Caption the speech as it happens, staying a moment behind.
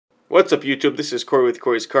What's up, YouTube? This is Corey with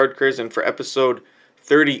Corey's Card Craze, and for episode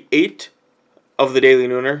 38 of the Daily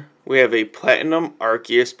Nooner, we have a Platinum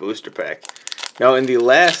Arceus Booster Pack. Now, in the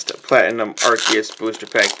last Platinum Arceus Booster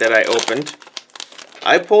Pack that I opened,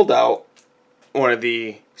 I pulled out one of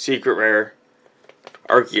the secret rare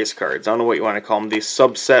Arceus cards. I don't know what you want to call them. These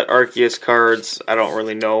subset Arceus cards. I don't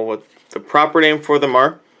really know what the proper name for them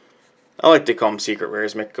are. I like to call them secret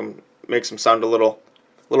rares. Makes them sound a little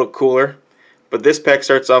cooler. But this pack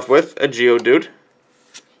starts off with a Geodude,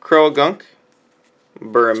 Croagunk,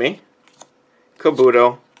 Burmy,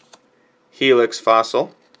 Kabuto, Helix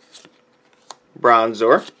Fossil,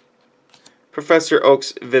 Bronzor, Professor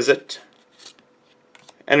Oak's Visit,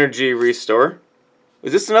 Energy Restore.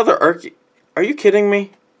 Is this another Arceus? Are you kidding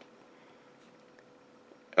me?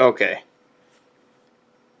 Okay.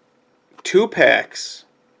 2 packs,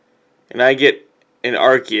 and I get an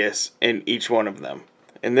Arceus in each one of them.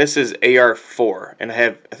 And this is AR4, and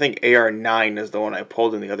I think AR9 is the one I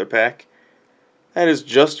pulled in the other pack. That is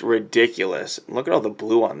just ridiculous. Look at all the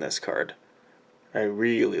blue on this card. I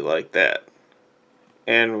really like that.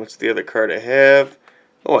 And what's the other card I have?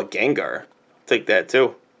 Oh, a Gengar. I'll take that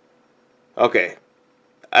too. Okay.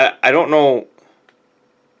 I don't know,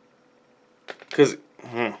 because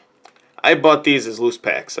I bought these as loose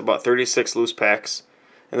packs. I bought 36 loose packs.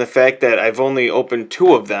 And the fact that I've only opened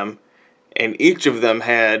 2 of them, and each of them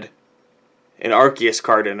had an Arceus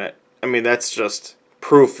card in it. I mean, that's just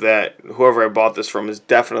proof that whoever I bought this from is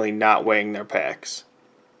definitely not weighing their packs.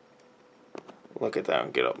 Look at that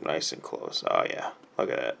and get up nice and close. Oh, yeah. Look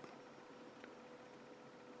at that.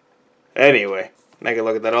 Anyway, I can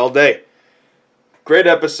look at that all day. Great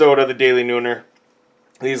episode of the Daily Nooner.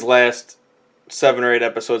 These last 7 or 8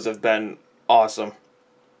 episodes have been awesome.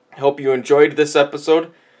 I hope you enjoyed this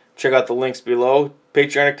episode. Check out the links below.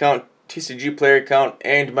 Patreon account, TCG player account,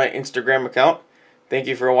 and my Instagram account. Thank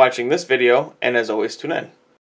you for watching this video, and as always, tune in.